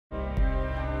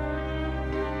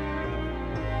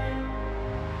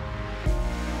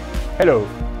Hello,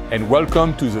 and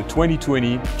welcome to the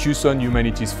 2020 Tucson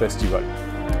Humanities Festival.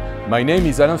 My name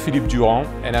is Alain-Philippe Durand,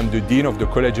 and I'm the Dean of the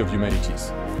College of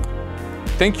Humanities.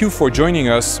 Thank you for joining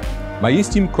us. My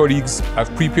esteemed colleagues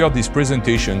have prepared these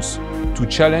presentations to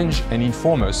challenge and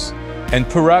inform us, and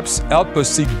perhaps help us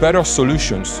seek better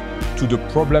solutions to the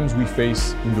problems we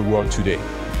face in the world today.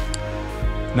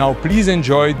 Now, please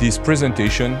enjoy this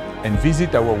presentation and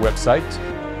visit our website,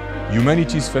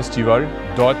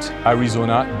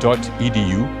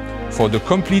 humanitiesfestival.arizona.edu, for the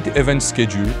complete event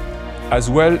schedule, as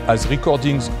well as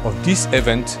recordings of this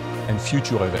event and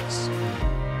future events.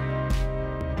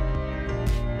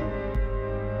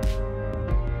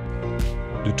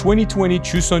 The 2020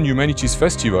 Tucson Humanities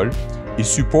Festival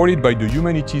is supported by the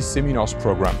Humanities Seminars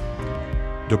program.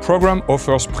 The program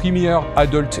offers premier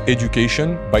adult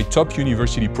education by top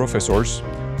university professors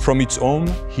from its home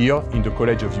here in the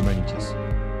College of Humanities.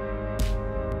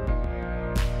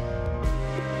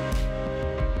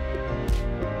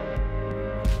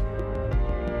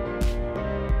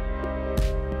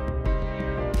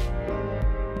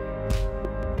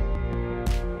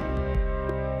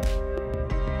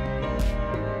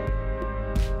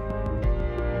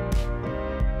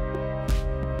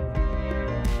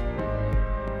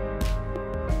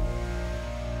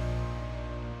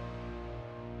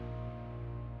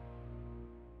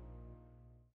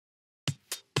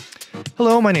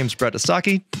 Hello, my name is Brett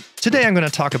Asaki. Today I'm going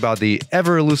to talk about the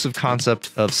ever-elusive concept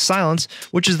of silence,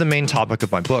 which is the main topic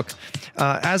of my book.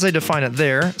 As I define it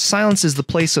there, silence is the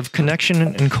place of connection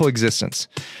and coexistence.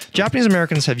 Japanese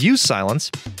Americans have used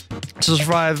silence to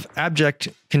survive abject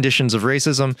conditions of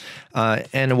racism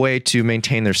and a way to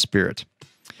maintain their spirit.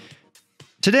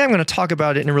 Today I'm going to talk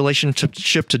about it in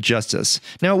relationship to justice.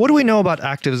 Now, what do we know about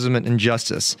activism and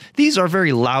injustice? These are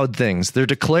very loud things. They're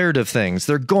declarative things.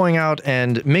 They're going out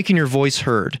and making your voice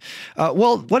heard.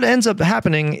 Well, what ends up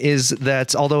happening is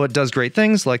that although it does great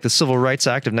things like the Civil Rights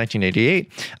Act of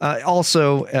 1988,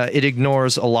 also it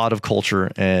ignores a lot of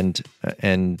culture and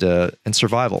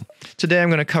survival. Today I'm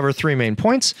going to cover three main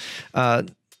points.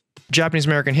 Japanese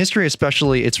American history,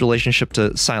 especially its relationship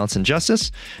to silence and justice,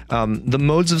 the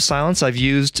modes of silence I've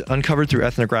used uncovered through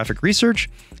ethnographic research,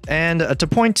 and to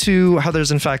point to how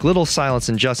there's in fact little silence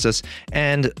in justice,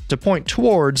 and to point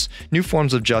towards new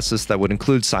forms of justice that would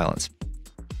include silence.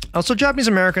 So Japanese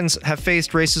Americans have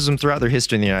faced racism throughout their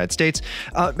history in the United States.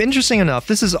 Interesting enough,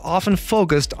 this is often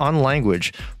focused on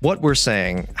language, what we're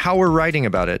saying, how we're writing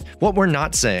about it, what we're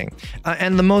not saying.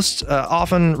 And the most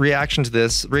often reaction to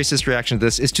this, racist reaction to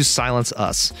this, is to silence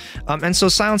us. And so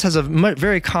silence has a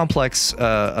very complex,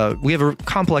 we have a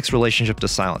complex relationship to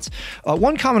silence.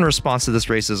 One common response to this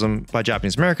racism by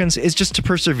Japanese Americans is just to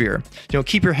persevere. You know,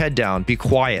 keep your head down, be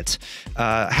quiet,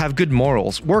 have good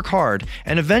morals, work hard,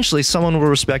 and eventually someone will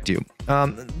respect you.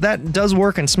 That does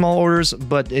work in small orders,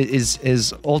 but it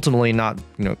is ultimately not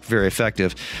very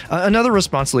effective. Another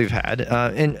response we've had,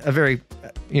 and a very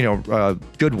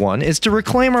good one, is to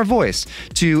reclaim our voice,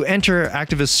 to enter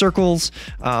activist circles,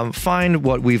 find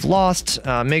what we've lost,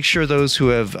 make sure those who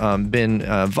have been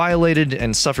violated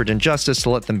and suffered injustice, to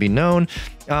let them be known.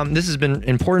 This has been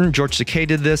important. George Takei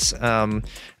did this in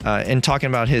talking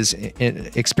about his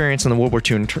experience in the World War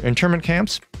II internment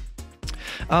camps.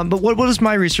 But what does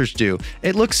my research do?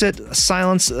 It looks at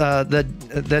silence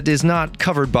that is not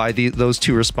covered by those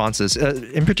two responses,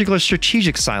 in particular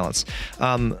strategic silence.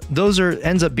 Those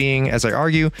ends up being, as I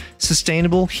argue,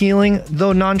 sustainable, healing,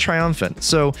 though non-triumphant.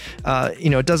 So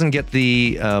it doesn't get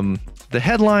the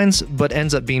headlines, but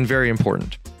ends up being very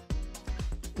important.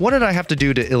 What did I have to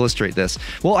do to illustrate this?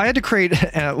 Well, I had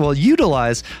to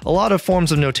utilize a lot of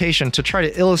forms of notation to try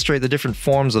to illustrate the different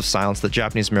forms of silence that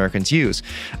Japanese Americans use.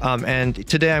 And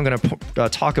today I'm going to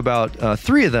talk about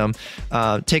three of them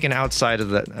taken outside of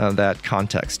that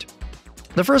context.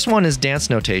 The first one is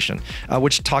dance notation,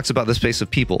 which talks about the space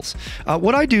of peoples.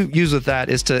 What I do use with that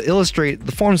is to illustrate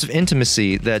the forms of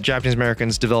intimacy that Japanese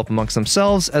Americans develop amongst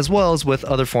themselves, as well as with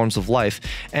other forms of life.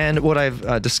 And what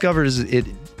I've discovered is it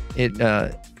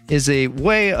is a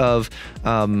way of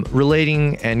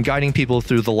relating and guiding people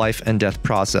through the life and death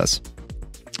process.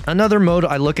 Another mode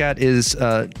I look at is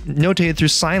notated through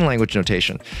sign language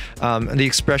notation, the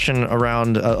expression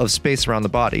of space around the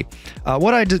body.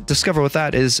 What I discover with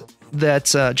that is that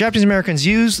Japanese Americans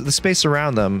use the space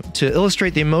around them to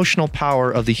illustrate the emotional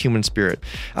power of the human spirit.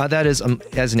 That is,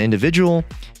 as an individual,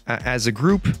 as a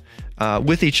group,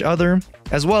 with each other,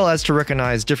 as well as to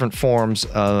recognize different forms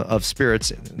of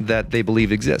spirits that they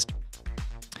believe exist.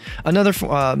 Another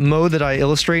mode that I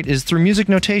illustrate is through music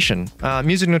notation.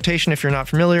 Music notation, if you're not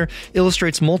familiar,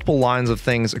 illustrates multiple lines of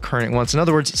things occurring at once. In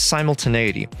other words,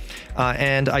 simultaneity.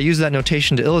 And I use that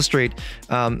notation to illustrate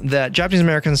that Japanese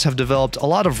Americans have developed a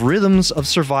lot of rhythms of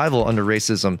survival under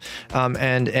racism,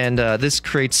 and this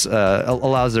creates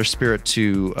allows their spirit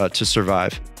to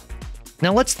survive.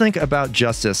 Now let's think about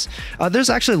justice. There's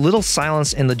actually little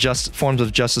silence in the forms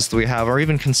of justice that we have, or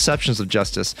even conceptions of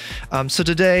justice. So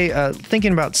today,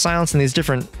 thinking about silence and these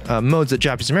different modes that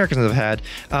Japanese Americans have had,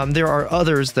 there are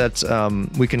others that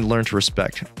we can learn to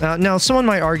respect. Now, someone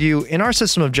might argue, in our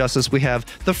system of justice, we have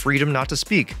the freedom not to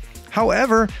speak.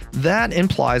 However, that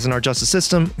implies in our justice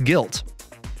system guilt.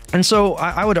 And so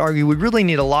I would argue we really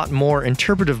need a lot more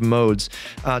interpretive modes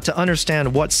to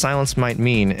understand what silence might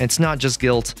mean. It's not just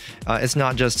guilt, it's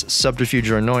not just subterfuge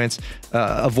or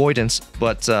avoidance,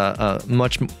 but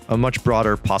much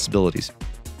broader possibilities.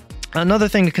 Another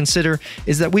thing to consider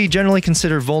is that we generally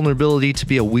consider vulnerability to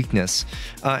be a weakness,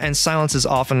 and silence is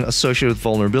often associated with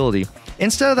vulnerability.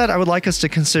 Instead of that, I would like us to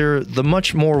consider the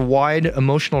much more wide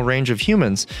emotional range of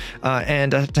humans,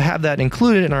 and to have that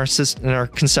included in our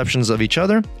conceptions of each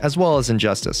other, as well as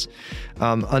injustice.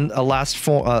 A last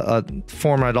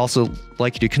form I'd also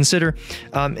like you to consider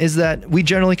is that we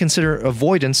generally consider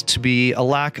avoidance to be a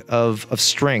lack of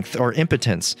strength or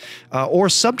impotence, or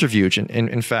subterfuge,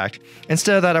 in fact.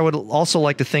 Instead of that, I would also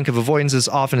like to think of avoidance as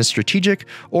often as strategic,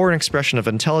 or an expression of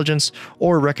intelligence,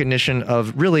 or recognition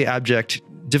of really abject,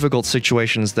 difficult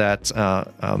situations that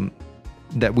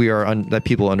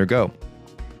people undergo.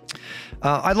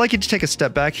 I'd like you to take a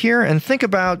step back here and think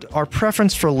about our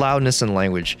preference for loudness in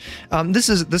language.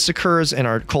 This occurs in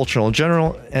our culture in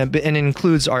general, and it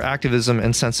includes our activism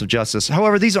and sense of justice.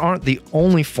 However, these aren't the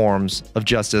only forms of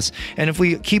justice, and if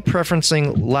we keep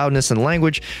preferencing loudness in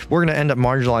language, we're going to end up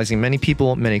marginalizing many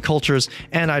people, many cultures,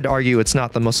 and I'd argue it's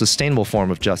not the most sustainable form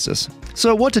of justice.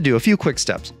 So what to do? A few quick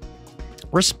steps.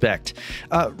 Respect.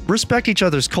 Respect each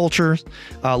other's culture,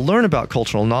 learn about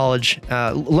cultural knowledge,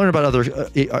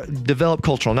 develop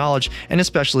cultural knowledge, and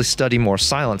especially study more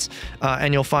silence.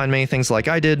 And you'll find many things like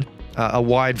I did, a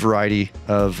wide variety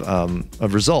of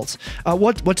results.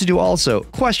 What to do also?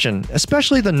 Question,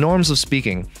 especially the norms of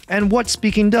speaking and what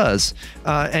speaking does,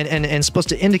 and supposed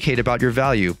to indicate about your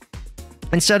value.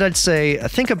 Instead, I'd say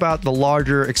think about the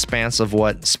larger expanse of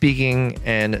what speaking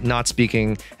and not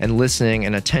speaking and listening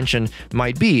and attention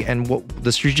might be, and what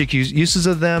the strategic uses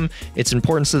of them, its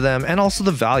importance to them, and also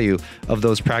the value of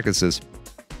those practices.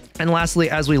 And lastly,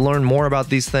 as we learn more about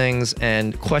these things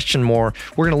and question more,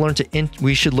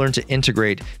 we should learn to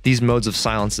integrate these modes of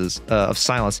silence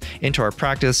into our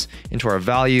practice, into our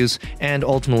values, and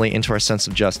ultimately into our sense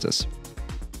of justice.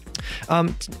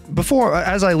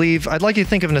 As I leave, I'd like you to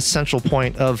think of an essential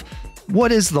point of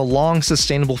what is the long,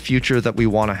 sustainable future that we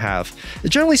want to have.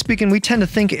 Generally speaking, we tend to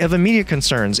think of immediate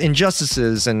concerns,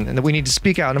 injustices, and that we need to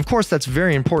speak out. And of course, that's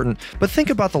very important. But think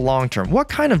about the long term. What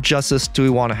kind of justice do we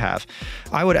want to have?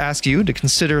 I would ask you to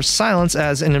consider silence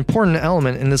as an important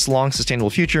element in this long, sustainable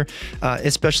future,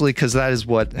 especially because that is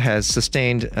what has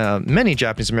sustained many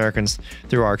Japanese Americans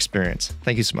through our experience.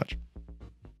 Thank you so much.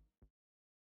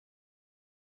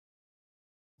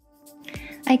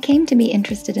 I came to be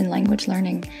interested in language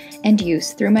learning and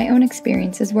use through my own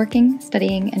experiences working,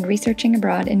 studying, and researching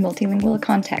abroad in multilingual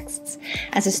contexts.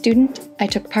 As a student, I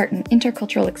took part in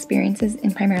intercultural experiences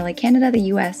in primarily Canada,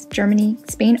 the US, Germany,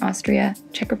 Spain, Austria,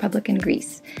 Czech Republic, and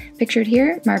Greece. Pictured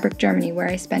here, Marburg, Germany, where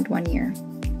I spent 1 year.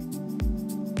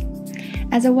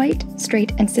 As a white,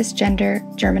 straight, and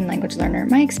cisgender German language learner,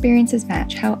 my experiences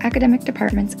match how academic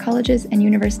departments, colleges, and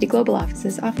university global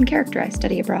offices often characterize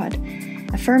study abroad.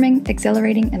 Affirming,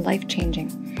 exhilarating, and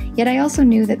life-changing. Yet I also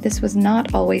knew that this was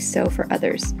not always so for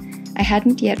others. I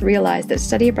hadn't yet realized that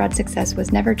study abroad success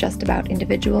was never just about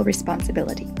individual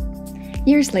responsibility.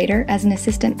 Years later, as an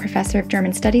assistant professor of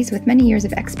German studies with many years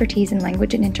of expertise in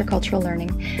language and intercultural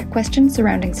learning, questions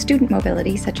surrounding student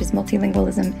mobility such as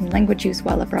multilingualism and language use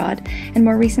while abroad, and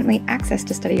more recently access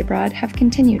to study abroad, have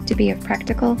continued to be of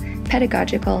practical,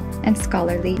 pedagogical, and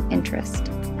scholarly interest.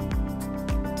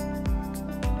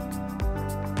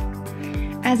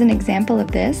 As an example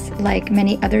of this, like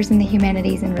many others in the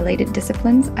humanities and related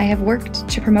disciplines, I have worked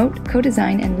to promote,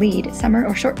 co-design, and lead summer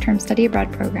or short-term study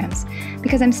abroad programs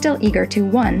because I'm still eager to,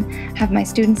 1, have my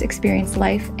students experience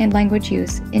life and language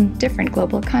use in different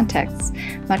global contexts,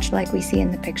 much like we see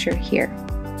in the picture here.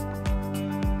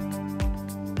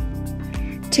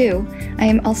 2, 2, I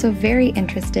am also very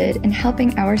interested in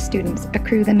helping our students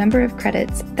accrue the number of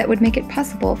credits that would make it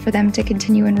possible for them to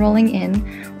continue enrolling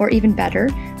in, or even better,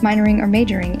 minoring or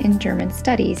majoring in German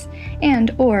studies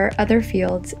and/or other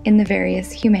fields in the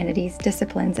various humanities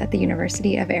disciplines at the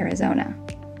University of Arizona.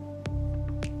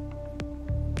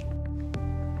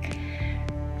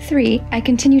 3, I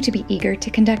continue to be eager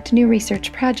to conduct new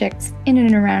research projects in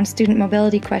and around student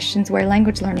mobility questions where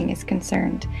language learning is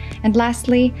concerned. And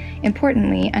lastly,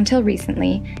 importantly, until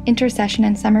recently, intersession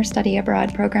and summer study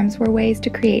abroad programs were ways to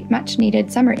create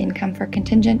much-needed summer income for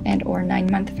contingent and/or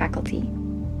 9-month faculty.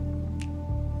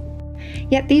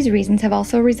 Yet these reasons have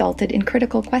also resulted in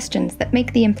critical questions that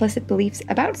make the implicit beliefs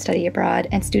about study abroad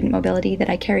and student mobility that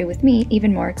I carry with me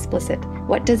even more explicit.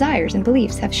 What desires and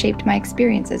beliefs have shaped my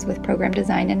experiences with program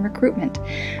design and recruitment?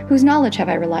 Whose knowledge have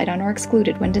I relied on or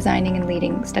excluded when designing and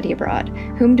leading study abroad?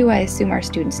 Whom do I assume our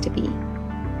students to be?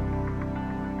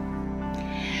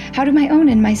 How do my own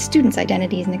and my students'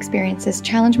 identities and experiences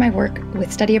challenge my work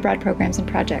with study abroad programs and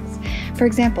projects? For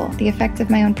example, the effects of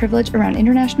my own privilege around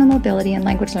international mobility and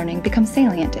language learning become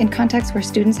salient in contexts where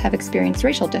students have experienced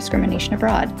racial discrimination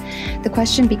abroad. The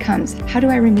question becomes, how do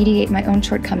I remediate my own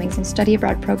shortcomings in study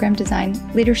abroad program design,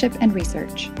 leadership, and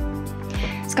research?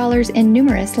 Scholars in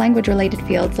numerous language-related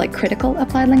fields like critical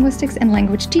applied linguistics and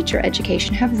language teacher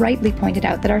education have rightly pointed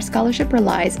out that our scholarship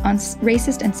relies on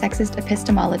racist and sexist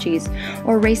epistemologies,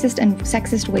 or racist and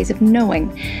sexist ways of knowing.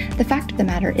 The fact of the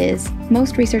matter is,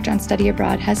 most research on study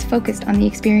abroad has focused on the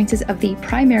experiences of the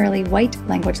primarily white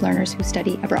language learners who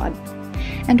study abroad.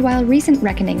 And while recent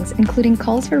reckonings, including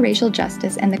calls for racial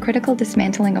justice and the critical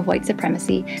dismantling of white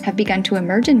supremacy, have begun to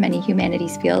emerge in many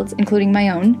humanities fields, including my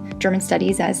own, German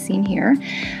studies as seen here,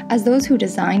 as those who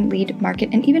design, lead, market,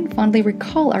 and even fondly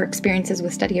recall our experiences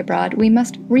with study abroad, we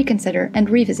must reconsider and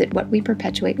revisit what we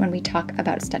perpetuate when we talk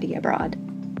about study abroad.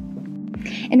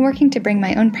 In working to bring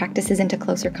my own practices into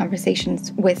closer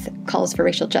conversations with calls for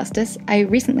racial justice, I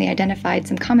recently identified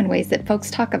some common ways that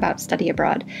folks talk about study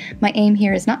abroad. My aim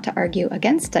here is not to argue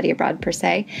against study abroad per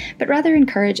se, but rather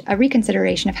encourage a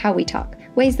reconsideration of how we talk,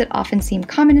 ways that often seem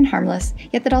common and harmless,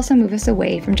 yet that also move us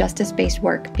away from justice-based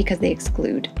work because they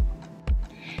exclude.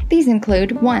 These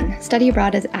include 1. Study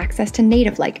abroad as access to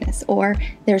native likeness, or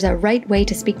there's a right way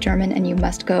to speak German and you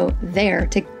must go there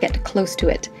to get close to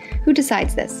it. Who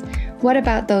decides this? What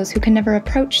about those who can never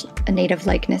approach a native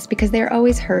likeness because they are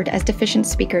always heard as deficient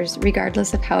speakers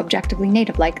regardless of how objectively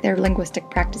native-like their linguistic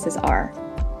practices are?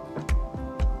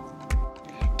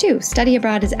 2. Study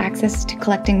abroad is access to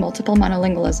collecting multiple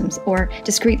monolingualisms or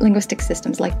discrete linguistic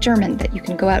systems like German that you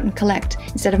can go out and collect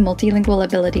instead of multilingual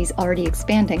abilities already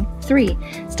expanding. 3.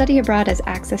 Study abroad as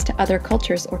access to other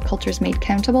cultures or cultures made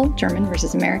countable, German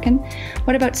versus American.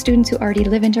 What about students who already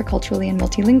live interculturally and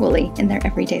multilingually in their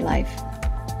everyday life?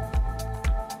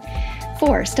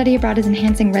 4. Study abroad is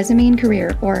enhancing resume and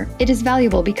career, or it is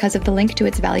valuable because of the link to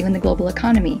its value in the global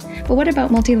economy. But what about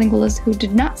multilingualists who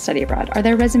did not study abroad? Are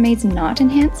their resumes not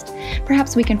enhanced?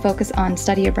 Perhaps we can focus on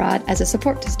study abroad as a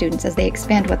support to students as they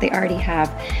expand what they already have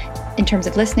in terms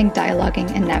of listening, dialoguing,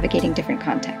 and navigating different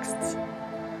contexts.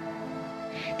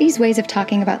 These ways of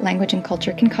talking about language and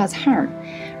culture can cause harm.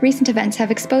 Recent events have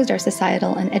exposed our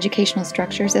societal and educational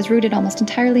structures as rooted almost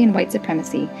entirely in white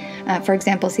supremacy. For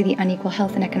example, see the unequal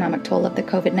health and economic toll of the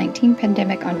COVID-19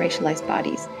 pandemic on racialized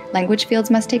bodies. Language fields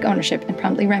must take ownership and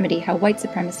promptly remedy how white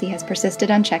supremacy has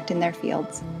persisted unchecked in their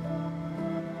fields.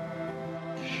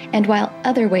 And while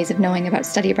other ways of knowing about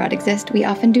study abroad exist, we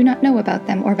often do not know about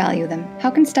them or value them. How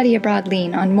can study abroad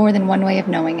lean on more than one way of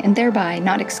knowing and thereby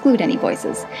not exclude any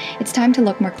voices? It's time to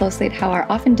look more closely at how our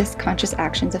often disconscious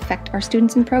actions affect our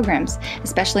students and programs.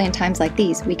 Especially in times like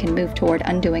these, we can move toward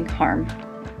undoing harm.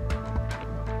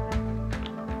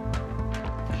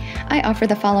 I offer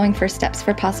the following first steps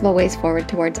for possible ways forward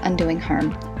towards undoing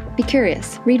harm. Be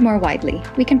curious, read more widely.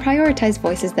 We can prioritize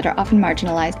voices that are often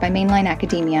marginalized by mainline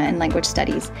academia and language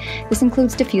studies. This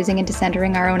includes diffusing and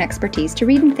decentering our own expertise to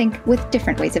read and think with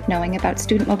different ways of knowing about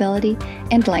student mobility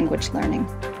and language learning.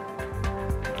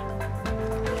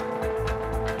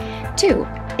 2.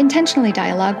 Intentionally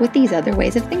dialogue with these other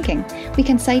ways of thinking. We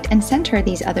can cite and center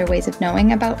these other ways of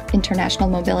knowing about international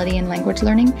mobility and language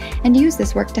learning and use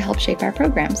this work to help shape our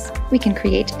programs. We can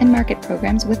create and market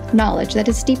programs with knowledge that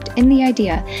is steeped in the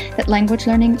idea that language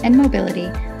learning and mobility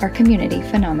are community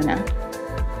phenomena.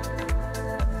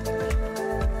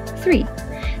 3.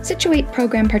 Situate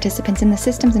program participants in the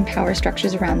systems and power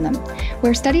structures around them.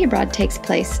 Where study abroad takes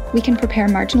place, we can prepare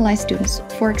marginalized students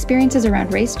for experiences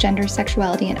around race, gender,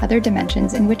 sexuality, and other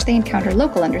dimensions in which they encounter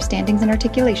local understandings and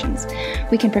articulations.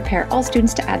 We can prepare all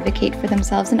students to advocate for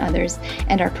themselves and others,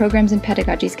 and our programs and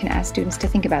pedagogies can ask students to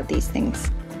think about these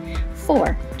things.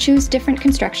 4. Choose different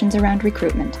constructions around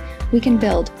recruitment. We can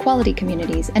build quality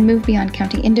communities and move beyond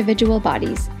counting individual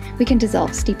bodies. We can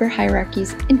dissolve steeper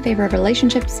hierarchies in favor of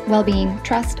relationships, well-being,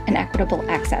 trust, and equitable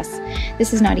access.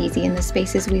 This is not easy in the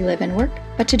spaces we live and work,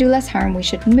 but to do less harm, we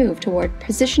should move toward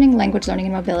positioning language learning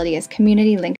and mobility as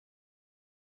community-linked.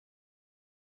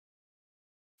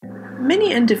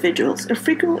 Many individuals are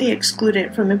frequently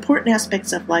excluded from important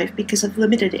aspects of life because of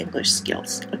limited English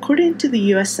skills. According to the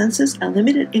U.S. Census, a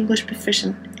limited English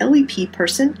proficient LEP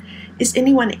person is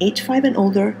anyone age 5 and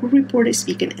older who reported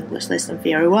speaking English less than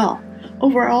very well.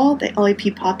 Overall, the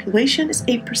LEP population is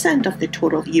 8% of the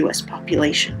total U.S.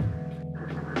 population.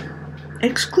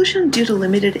 Exclusion due to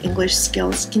limited English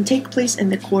skills can take place in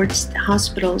the courts, the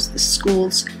hospitals, the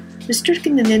schools,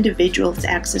 restricting an individual's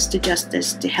access to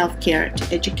justice, to healthcare,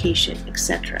 to education,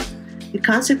 etc. The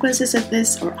consequences of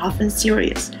this are often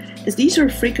serious, as these are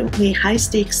frequently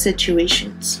high-stakes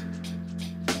situations.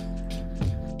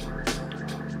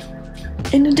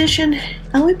 In addition,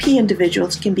 LEP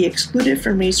individuals can be excluded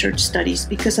from research studies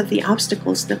because of the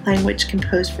obstacles that language can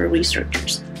pose for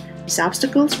researchers. These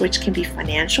obstacles, which can be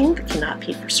financial, they cannot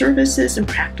pay for services, and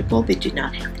practical, they do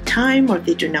not have the time or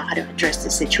they don't know how to address the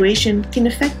situation, can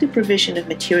affect the provision of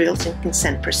materials and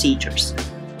consent procedures.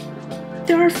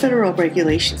 There are federal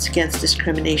regulations against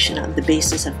discrimination on the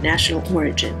basis of national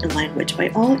origin and language by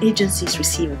all agencies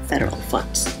receiving federal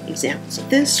funds. Examples of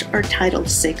this are Title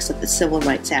VI of the Civil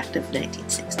Rights Act of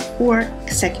 1964,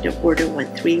 Executive Order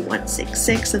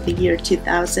 13166 of the year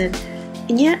 2000,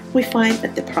 and yet we find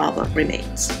that the problem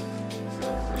remains.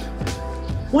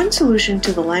 One solution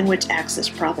to the language access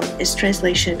problem is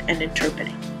translation and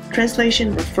interpreting.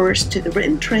 Translation refers to the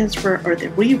written transfer or the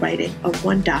rewriting of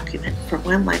one document from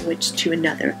one language to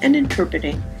another, and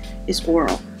interpreting is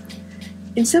oral.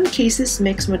 In some cases,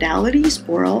 mixed modalities,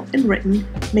 oral and written,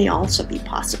 may also be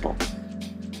possible.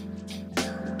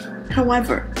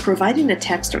 However, providing a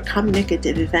text or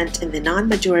communicative event in the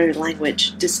non-majority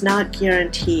language does not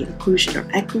guarantee inclusion or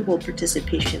equitable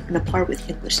participation on a par with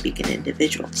English-speaking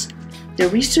individuals. There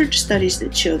are research studies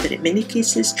that show that in many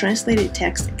cases, translated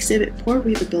texts exhibit poor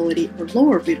readability or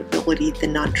lower readability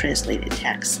than non-translated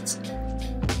texts.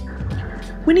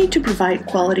 We need to provide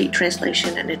quality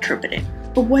translation and interpreting.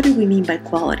 But what do we mean by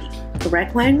quality?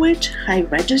 Correct language? High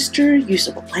register?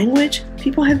 Usable language?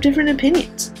 People have different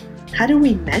opinions. How do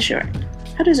we measure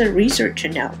it? How does a researcher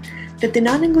know that the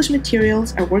non-English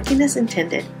materials are working as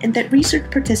intended and that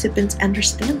research participants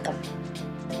understand them?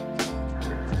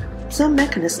 Some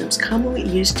mechanisms commonly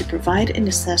used to provide and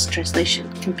assess translation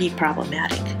can be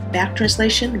problematic. Back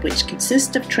translation, which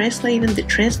consists of translating the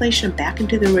translation back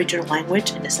into the original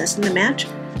language and assessing the match,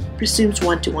 presumes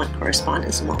one-to-one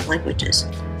correspondence among languages.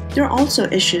 There are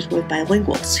also issues with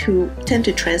bilinguals who tend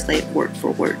to translate word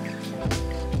for word.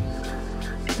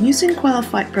 Using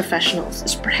qualified professionals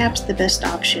is perhaps the best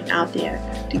option out there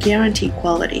to guarantee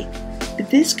quality. But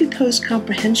this could pose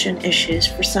comprehension issues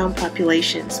for some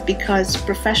populations because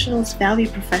professionals value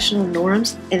professional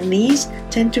norms, and these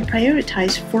tend to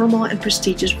prioritize formal and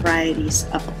prestigious varieties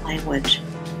of a language.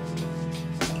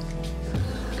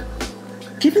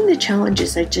 Given the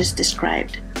challenges I just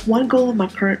described, one goal of my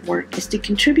current work is to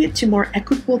contribute to more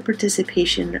equitable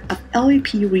participation of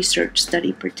LEP research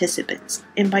study participants.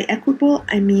 And by equitable,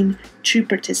 I mean true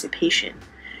participation,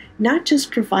 not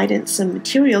just providing some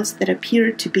materials that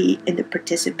appear to be in the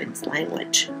participant's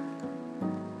language.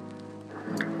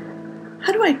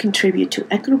 How do I contribute to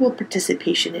equitable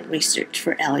participation in research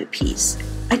for LEPs?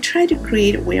 I try to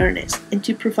create awareness and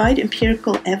to provide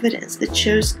empirical evidence that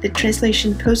shows that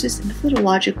translation poses a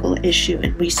methodological issue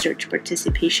in research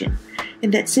participation,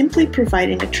 and that simply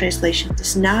providing a translation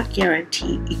does not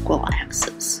guarantee equal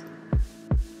access.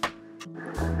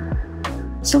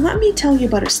 So let me tell you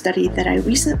about a study that I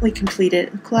recently completed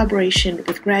in collaboration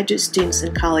with graduate students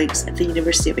and colleagues at the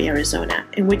University of Arizona,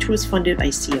 and which was funded by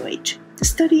COH. The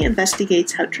study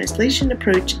investigates how translation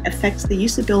approach affects the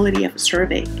usability of a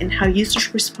survey and how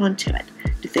users respond to it.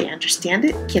 Do they understand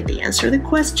it? Can they answer the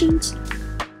questions?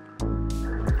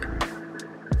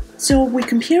 So we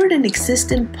compared an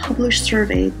existing published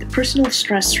survey, the Personal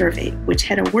Stress Survey, which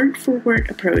had a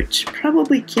word-for-word approach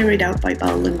probably carried out by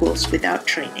bilinguals without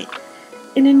training,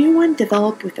 and a new one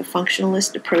developed with a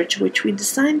functionalist approach, which we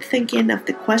designed thinking of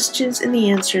the questions and the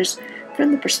answers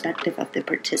from the perspective of the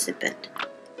participant.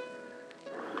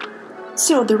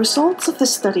 So the results of the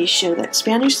study show that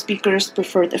Spanish speakers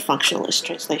preferred the functionalist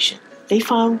translation. They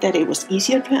found that it was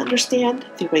easier to understand,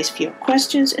 they raised fewer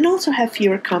questions, and also had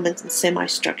fewer comments in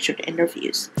semi-structured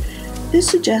interviews. This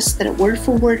suggests that a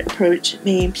word-for-word approach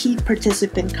may impede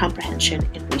participant comprehension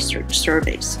in research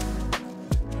surveys.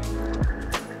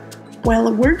 While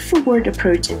a word-for-word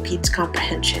approach impedes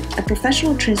comprehension, a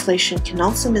professional translation can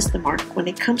also miss the mark when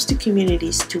it comes to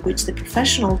communities to which the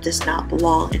professional does not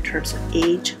belong in terms of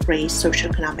age, race,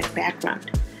 socioeconomic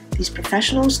background. These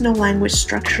professionals know language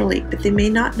structurally, but they may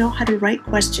not know how to write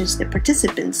questions that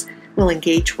participants will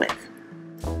engage with.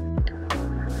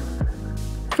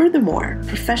 Furthermore,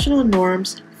 professional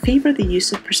norms favor the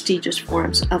use of prestigious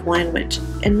forms of language,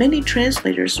 and many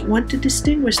translators want to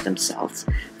distinguish themselves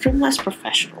from less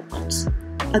professional ones.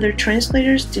 Other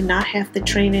translators do not have the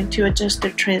training to adjust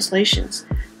their translations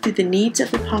to the needs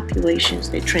of the populations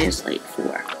they translate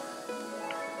for.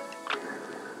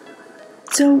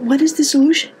 So, what is the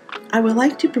solution? I would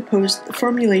like to propose the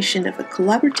formulation of a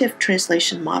collaborative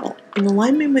translation model in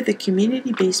alignment with the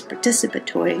community-based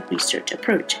participatory research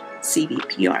approach,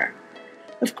 CBPR.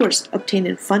 Of course,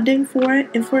 obtaining funding for it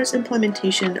and for its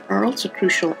implementation are also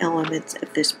crucial elements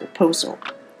of this proposal.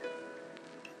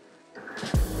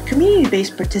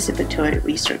 Community-based participatory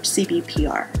research,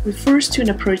 CBPR, refers to an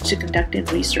approach to conducting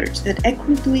research that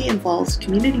equitably involves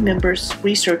community members,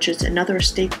 researchers, and other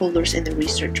stakeholders in the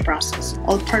research process.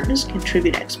 All partners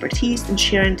contribute expertise and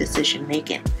share in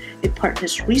decision-making. It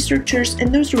partners researchers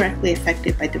and those directly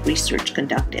affected by the research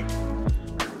conducted.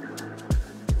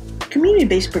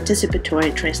 Community-based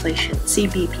participatory translation,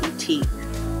 CBPT,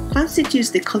 constitutes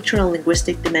the cultural and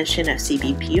linguistic dimension of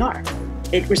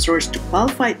CBPR. It resorts to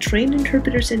qualified, trained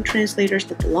interpreters and translators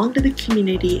that belong to the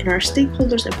community and are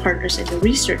stakeholders and partners in the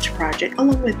research project,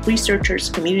 along with researchers,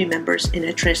 community members, and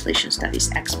a translation studies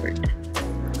expert.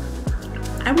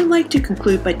 I would like to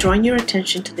conclude by drawing your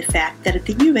attention to the fact that at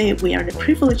the UA we are in a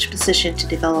privileged position to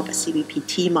develop a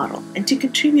CBPT model and to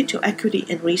contribute to equity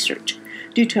in research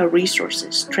due to our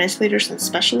resources, translators and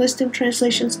specialists in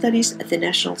translation studies at the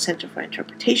National Center for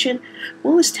Interpretation,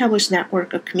 well-established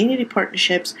network of community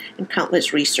partnerships, and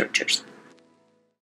countless researchers.